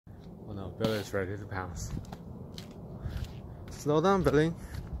Billy is ready to pounce. Slow down, Billy.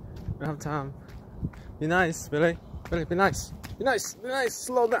 We don't have time. Be nice, Billy. Billy, be nice. Be nice. Be nice.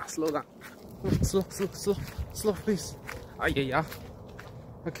 Slow down. Slow down. Slow, please. Ah, yeah.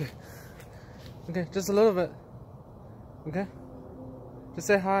 Okay. Okay, just a little bit. Okay? Just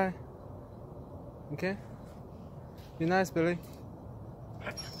say hi. Okay? Be nice, Billy.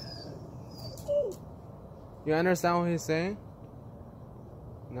 You understand what he's saying?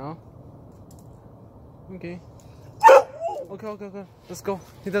 No? Okay. Okay. Let's go.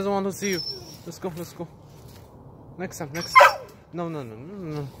 He doesn't want to see you. Let's go. Next time.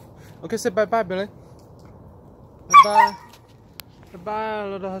 No. Okay, say bye-bye, Billy. Bye-bye. Bye-bye,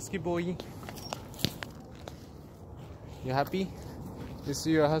 little husky boy. You happy? You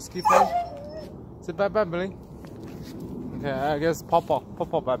see your husky friend? Say bye-bye, Billy. Okay, I guess Papa,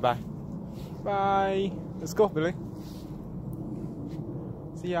 bye-bye. Bye. Let's go, Billy.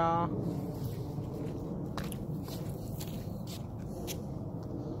 See ya.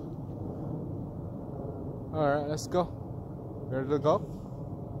 Alright, let's go. Ready to go?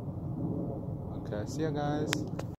 Okay, see ya, guys.